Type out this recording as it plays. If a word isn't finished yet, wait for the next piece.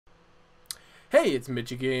Hey, it's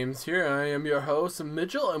Mitchey Games here. I am your host,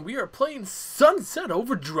 Mitchell, and we are playing Sunset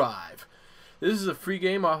Overdrive. This is a free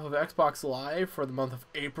game off of Xbox Live for the month of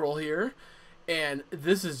April here, and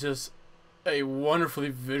this is just a wonderfully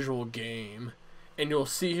visual game. And you'll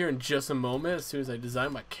see here in just a moment as soon as I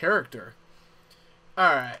design my character.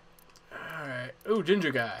 Alright. Ooh,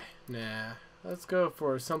 ginger guy. Nah. Let's go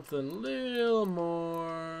for something a little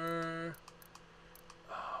more...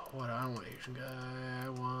 Oh, what? I don't want Asian guy. I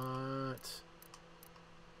want...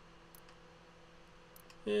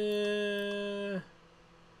 Yeah.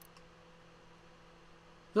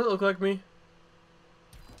 Does it look like me?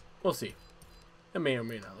 We'll see. It may or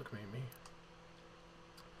may not look like me.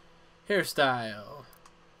 Hairstyle.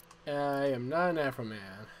 I am not an Afro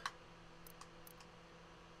man.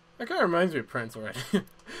 That kind of reminds me of Prince already.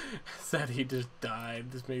 Sad he just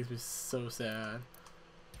died. This makes me so sad.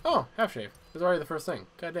 Oh, half shave. It's already the first thing.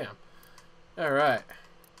 Goddamn. Alright.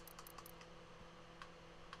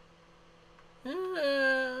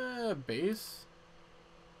 Base.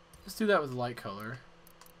 Let's do that with light color.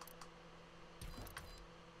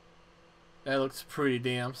 That looks pretty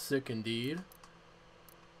damn sick indeed.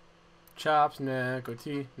 Chops, nah.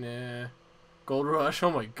 Goatee, nah. Gold Rush,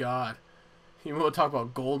 oh my god. You want to talk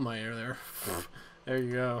about gold in my hair there. There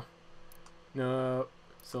you go. No.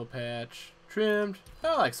 Soul patch. Trimmed.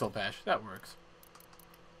 I like soul patch. That works.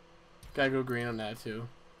 Gotta go green on that too.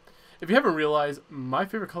 If you haven't realized, my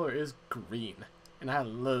favorite color is green. And I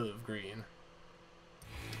love green.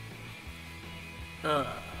 You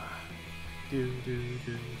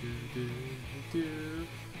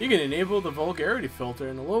can enable the vulgarity filter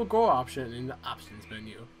in the logo option in the options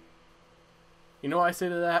menu. You know what I say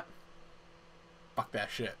to that? Fuck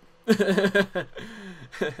that shit.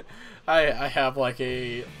 I have like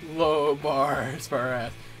a low bar as far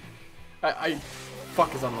as I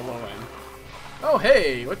fuck is on the low end. Oh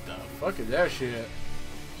hey, what the fuck is that shit?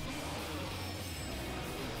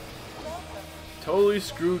 Totally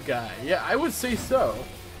screwed guy. Yeah, I would say so.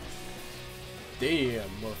 Damn,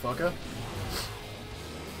 motherfucker.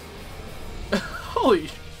 Holy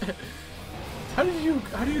shit. How do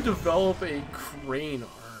you develop a crane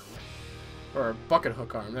arm? Or a bucket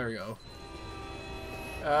hook arm, there we go.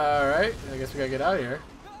 Alright, I guess we gotta get out of here.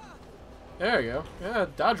 There we go. Yeah,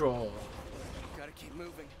 dodge roll. Gotta keep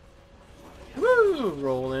moving. Woo!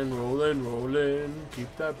 Rolling, rolling, rolling.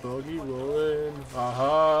 Keep that buggy rolling.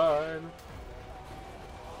 Aha!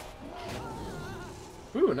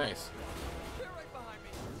 Ooh, nice. They're right behind me.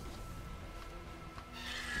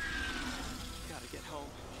 Gotta get home.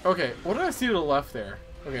 Okay, what did I see to the left there?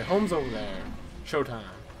 Okay, home's over there. Showtime.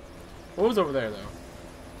 What was over there, though?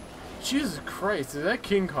 Jesus Christ, is that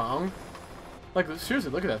King Kong? Like,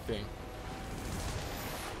 seriously, look at that thing.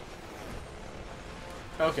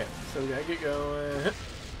 Okay, so we gotta get going.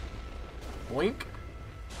 Boink.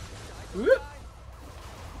 Whoop.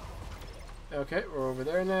 Okay, we're over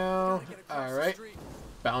there now. Alright.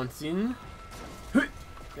 Bouncing.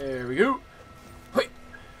 There we go.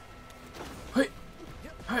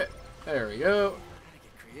 There we go.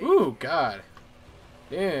 Ooh, God.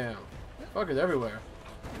 Damn. Fuckers everywhere.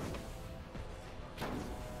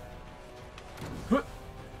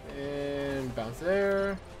 And bounce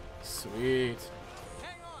there. Sweet.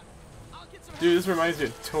 Dude, this reminds me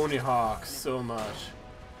of Tony Hawk so much.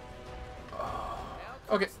 Oh.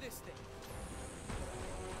 Okay.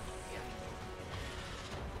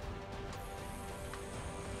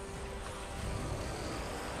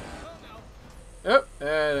 Oh, and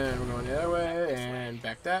then we're going the other way, and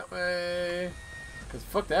back that way. Cause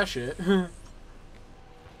fuck that shit. Come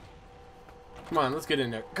on, let's get in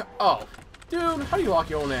there. Oh, dude, how do you lock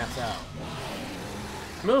your own ass out?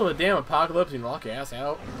 Middle of the damn apocalypse, and you lock your ass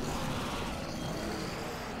out.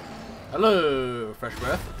 Hello, fresh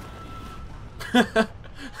breath.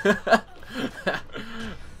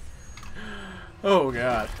 Oh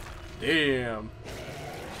god, damn.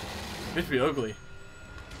 Bitch be ugly.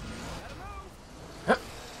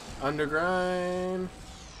 Undergrind.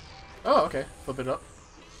 Oh, okay. Flip it up.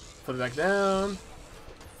 Flip it back down.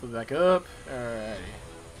 Flip it back up. Alrighty.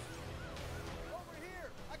 Over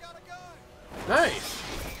here. I got a gun. Nice.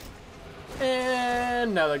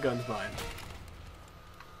 And now that gun's mine.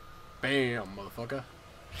 Bam, motherfucker.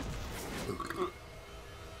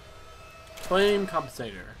 Flame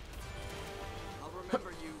compensator. I'll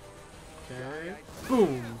remember you. Okay.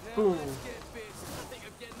 Boom, boom.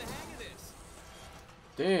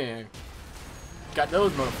 Dang. Got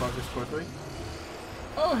those motherfuckers quickly.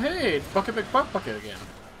 Oh, hey, it's Bucket McBucket again.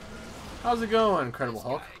 How's it going, Incredible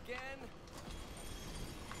Hulk?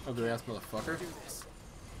 Ugly ass motherfucker.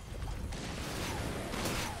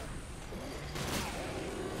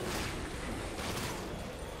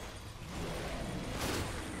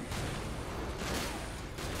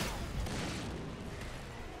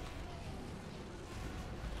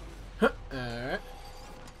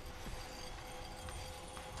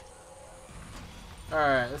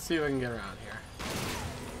 Alright, let's see if I can get around here.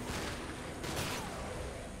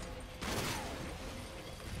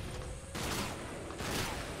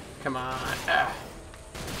 Come on. Ah.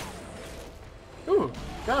 Ooh,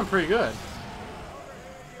 got him pretty good.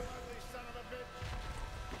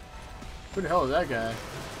 Who the hell is that guy?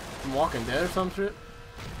 From Walking Dead or some shit?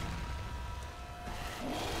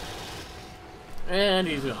 And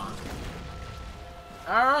he's gone.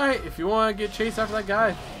 Alright, if you want to get chased after that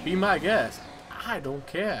guy, be my guest. I don't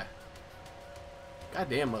care.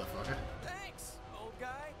 Goddamn motherfucker. Thanks, old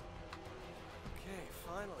guy. Okay,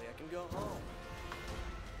 finally I can go home.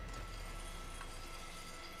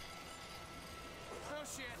 Oh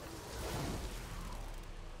shit.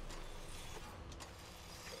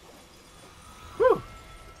 Whew.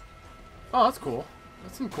 Oh, that's cool.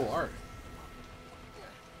 That's some cool art.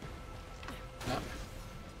 No.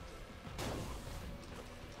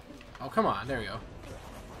 Oh, come on. There we go.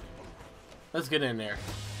 Let's get in there.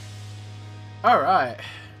 Alright.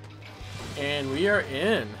 And we are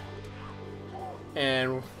in.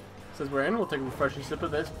 And since we're in, we'll take a refreshing sip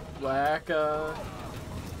of this black,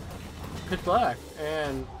 pitch black.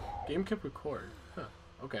 And game kept record. Huh.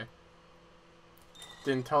 Okay.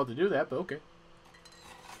 Didn't tell it to do that, but okay.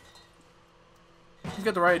 You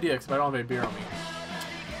got the right idea, because I don't have any beer on me.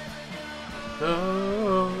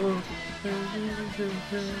 Oh,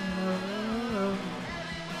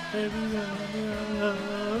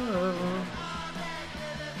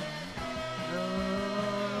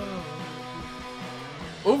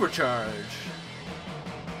 Overcharge.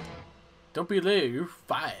 Don't be late, you're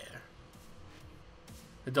fired.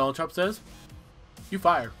 And Donald Trump says, you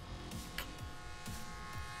fired.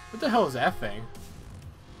 What the hell is that thing?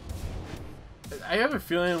 I have a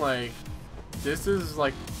feeling like this is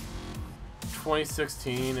like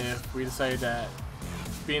 2016 if we decided that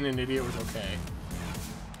being an idiot was okay.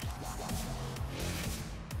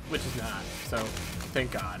 Which is not, so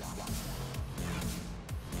thank God.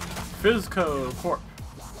 Fizzco Corp.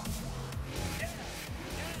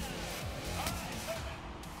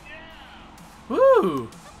 Woo!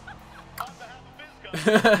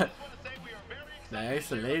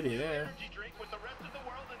 Nice lady there.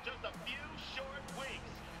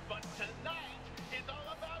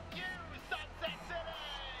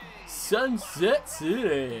 Sunset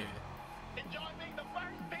City. Enjoy being the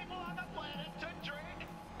first people on the planet to drink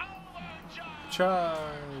Overdrive.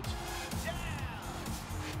 Charge.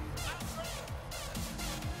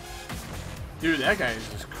 Dude, that guy is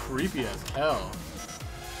just creepy as hell.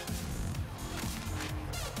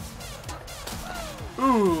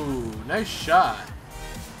 Ooh, nice shot.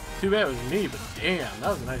 Too bad it was me, but damn, that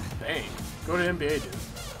was a nice bang. Go to NBA, dude.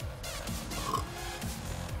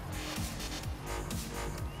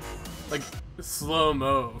 Like,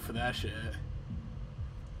 slow-mo for that shit.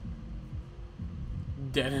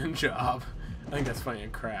 Dead end job. I think that's funny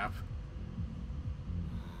and crap.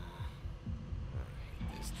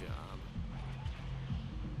 I hate this job.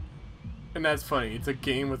 And that's funny. It's a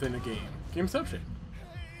game within a game. Gameception.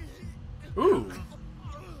 Ooh.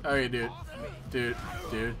 Okay, dude. Dude,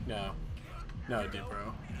 no. No, dude,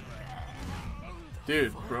 bro.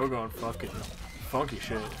 Dude, bro going fucking funky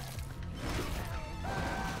shit.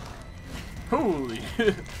 Holy.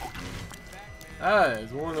 That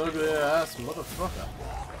is one ugly ass motherfucker.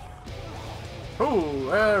 Oh,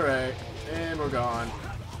 alright. And we're gone.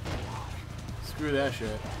 Screw that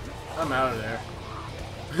shit. I'm out of there.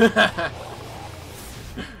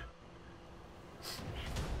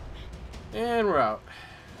 And we're out.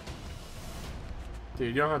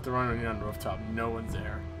 Dude, you don't have to run when you're on the rooftop. No one's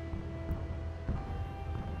there.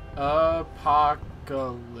 Apocalypse.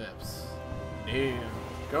 Damn.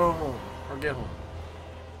 Go home. Or get home.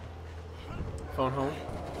 Phone home.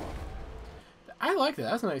 I like that.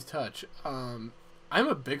 That's a nice touch. I'm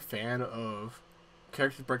a big fan of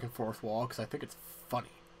characters breaking fourth wall because I think it's funny.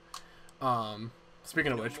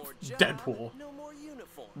 Speaking of which, Deadpool. No more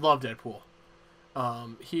uniform. Love Deadpool.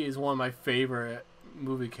 He is one of my favorite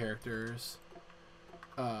movie characters.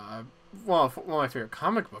 Well, one of my favorite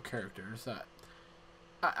comic book characters. That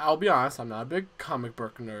I'll be honest, I'm not a big comic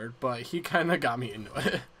book nerd, but he kind of got me into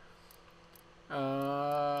it.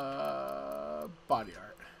 Body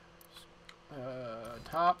art.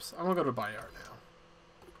 Tops. I'm gonna go to body art now.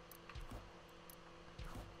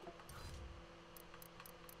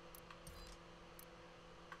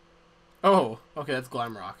 Oh, okay, that's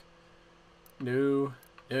glam rock. No,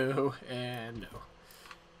 no, and no.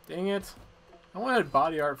 Dang it. I wanted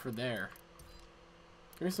body art for there.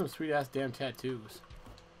 Give me some sweet ass damn tattoos.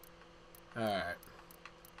 Alright.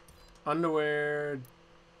 Underwear.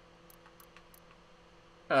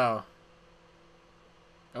 Oh.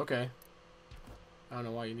 Okay. I don't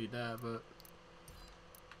know why you need that, but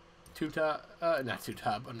tube top, not tube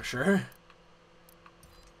top, undershirt,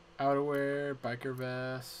 outerwear, biker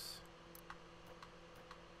vest.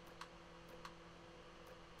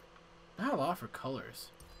 Not a lot for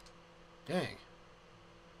colors. Dang.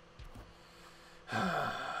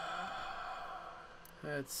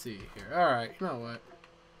 Let's see here. Alright, you know what?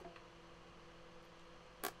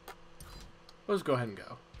 Let's go ahead and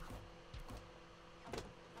go.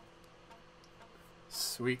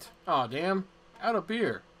 Sweet. Oh damn. Out of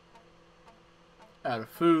beer. Out of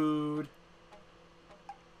food.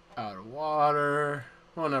 Out of water.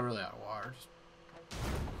 Well, not really out of water. Just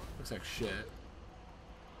looks like shit.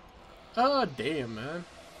 Oh, damn, man.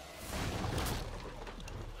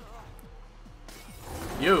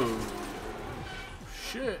 Yo.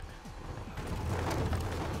 Shit.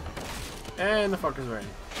 And the fucker's ready.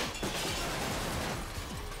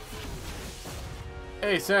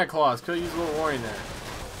 Hey, Santa Claus, could use a little warning there.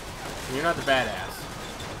 You're not the badass.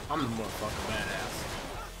 I'm the motherfucking badass.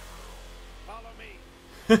 Follow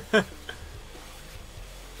me.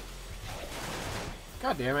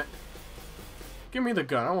 God damn it. Give me the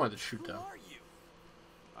gun. I wanted to shoot them. Who are you?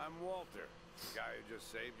 I'm Walter, the guy who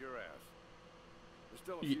just saved your ass. There's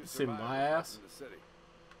still a You few saved my survivors ass? in the city,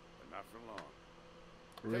 but not for long.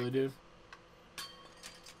 Really, dude?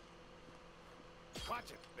 Watch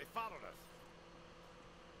it. They followed us.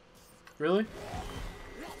 Really?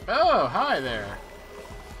 Oh, hi there.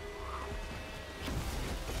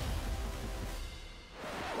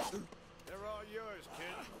 They're all yours,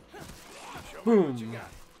 kid. Show me Boom. what you got.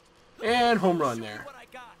 And home run Show me there. what I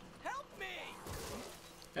got. Help me!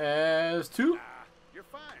 As two. Ah, you're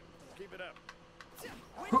fine. Keep it up.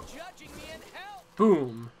 Quit judging me and help!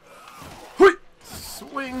 Boom. Hui!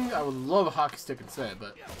 Swing. I would love a hockey stick instead,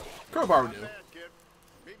 but crowbar would do. Not bad, kid.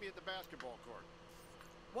 Meet me at the basketball court.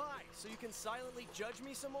 Why? So you can silently judge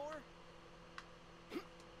me some more?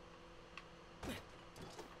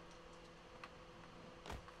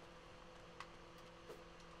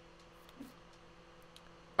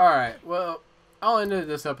 Alright, well, I'll end it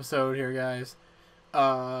this episode here, guys.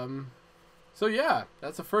 So yeah,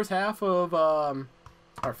 that's the first half of,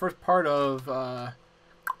 our first part of,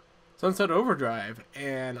 Sunset Overdrive,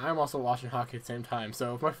 and I'm also watching hockey at the same time,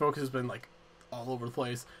 so if my focus has been, like, all over the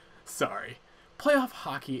place, sorry. Playoff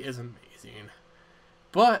hockey is amazing.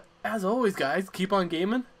 But, as always, guys, keep on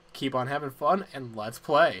gaming, keep on having fun, and let's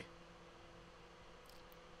play.